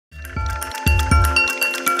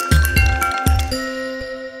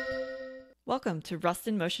Welcome to Rust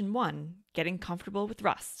in Motion 1, Getting Comfortable with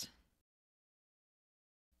Rust.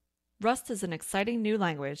 Rust is an exciting new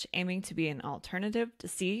language aiming to be an alternative to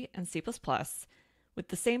C and C++, with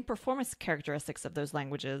the same performance characteristics of those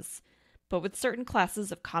languages, but with certain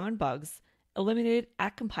classes of common bugs eliminated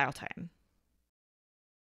at compile time.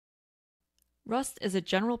 Rust is a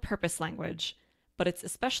general-purpose language, but it's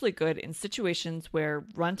especially good in situations where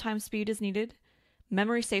runtime speed is needed,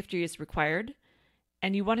 memory safety is required,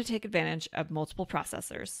 and you want to take advantage of multiple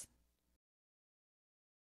processors.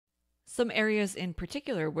 Some areas in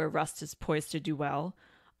particular where Rust is poised to do well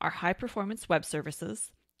are high-performance web services,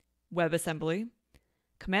 WebAssembly,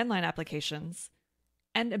 command line applications,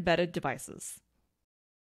 and embedded devices.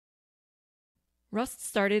 Rust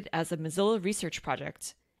started as a Mozilla research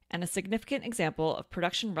project, and a significant example of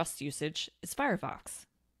production Rust usage is FIREFOX.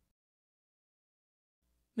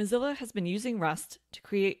 Mozilla has been using Rust to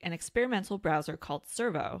create an experimental browser called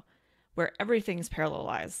Servo, where everything is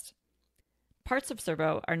parallelized. Parts of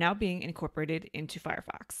Servo are now being incorporated into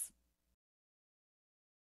Firefox.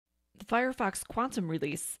 The Firefox Quantum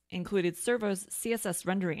release included Servo's CSS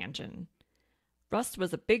rendering engine. Rust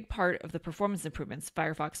was a big part of the performance improvements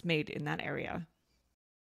Firefox made in that area.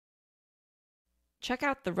 Check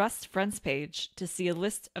out the Rust Friends page to see a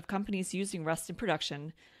list of companies using Rust in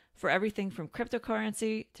production for everything from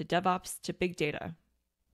cryptocurrency to DevOps to big data.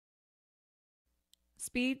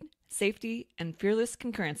 Speed, safety, and fearless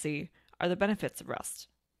concurrency are the benefits of Rust.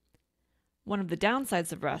 One of the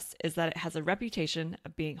downsides of Rust is that it has a reputation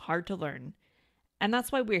of being hard to learn, and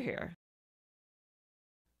that's why we're here.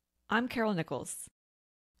 I'm Carol Nichols.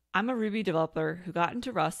 I'm a Ruby developer who got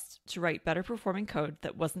into Rust to write better performing code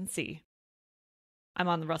that wasn't C. I'm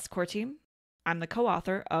on the Rust core team, I'm the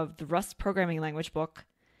co-author of the Rust programming language book,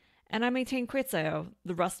 and I maintain Crates.io,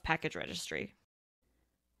 the Rust package registry.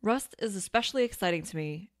 Rust is especially exciting to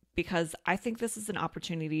me because I think this is an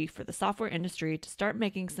opportunity for the software industry to start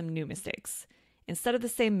making some new mistakes, instead of the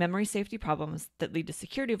same memory safety problems that lead to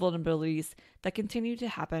security vulnerabilities that continue to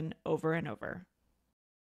happen over and over.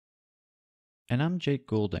 And I'm Jake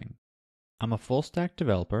Goulding. I'm a full-stack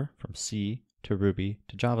developer from C to Ruby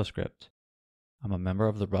to JavaScript. I'm a member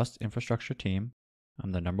of the Rust infrastructure team.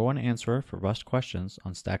 I'm the #1 answerer for Rust questions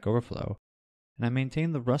on Stack Overflow, and I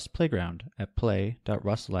maintain the Rust Playground at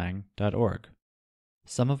play.rustlang.org.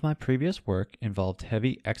 Some of my previous work involved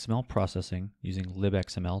heavy XML processing using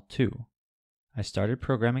libxml2. I started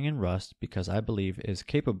programming in Rust because I believe it is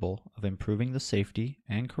capable of improving the safety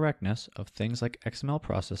and correctness of things like XML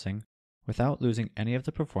processing without losing any of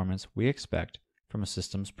the performance we expect from a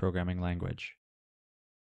systems programming language.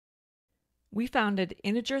 We founded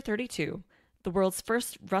Integer32, the world's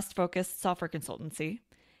first Rust-focused software consultancy,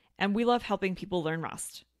 and we love helping people learn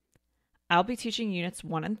Rust. I'll be teaching Units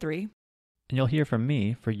 1 and 3. And you'll hear from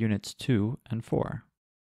me for Units 2 and 4.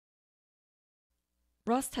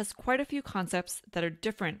 Rust has quite a few concepts that are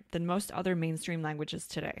different than most other mainstream languages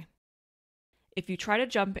today. If you try to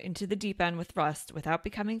jump into the deep end with Rust without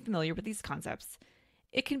becoming familiar with these concepts,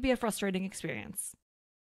 it can be a frustrating experience.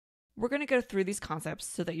 We're going to go through these concepts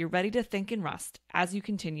so that you're ready to think in Rust as you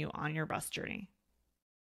continue on your Rust journey.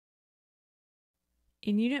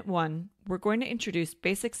 In Unit 1, we're going to introduce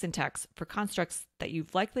basic syntax for constructs that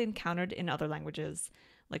you've likely encountered in other languages,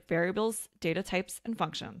 like variables, data types, and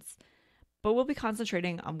functions, but we'll be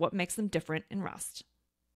concentrating on what makes them different in Rust.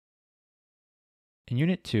 In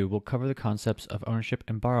Unit 2, we'll cover the concepts of ownership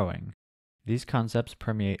and borrowing. These concepts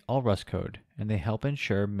permeate all Rust code, and they help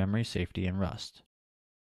ensure memory safety in Rust.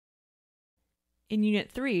 In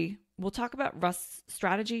Unit 3, we'll talk about Rust's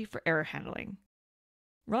strategy for error handling.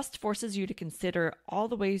 Rust forces you to consider all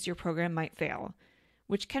the ways your program might fail,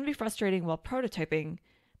 which can be frustrating while prototyping,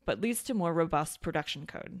 but leads to more robust production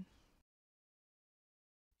code.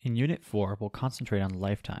 In Unit 4, we'll concentrate on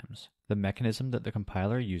lifetimes, the mechanism that the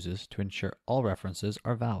compiler uses to ensure all references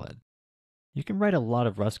are valid. You can write a lot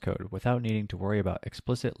of Rust code without needing to worry about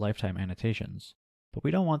explicit lifetime annotations, but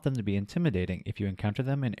we don't want them to be intimidating if you encounter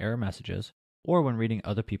them in error messages or when reading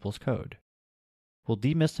other people's code. We'll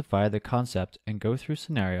demystify the concept and go through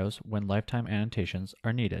scenarios when lifetime annotations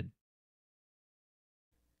are needed.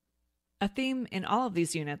 A theme in all of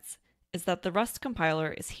these units is that the Rust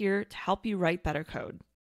compiler is here to help you write better code.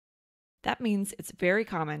 That means it's very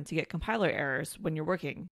common to get compiler errors when you're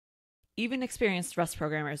working. Even experienced Rust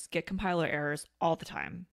programmers get compiler errors all the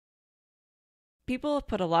time. People have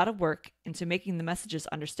put a lot of work into making the messages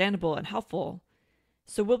understandable and helpful,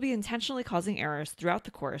 so we'll be intentionally causing errors throughout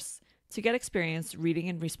the course to get experience reading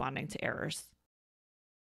and responding to errors.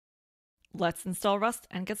 Let's install Rust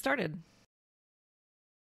and get started.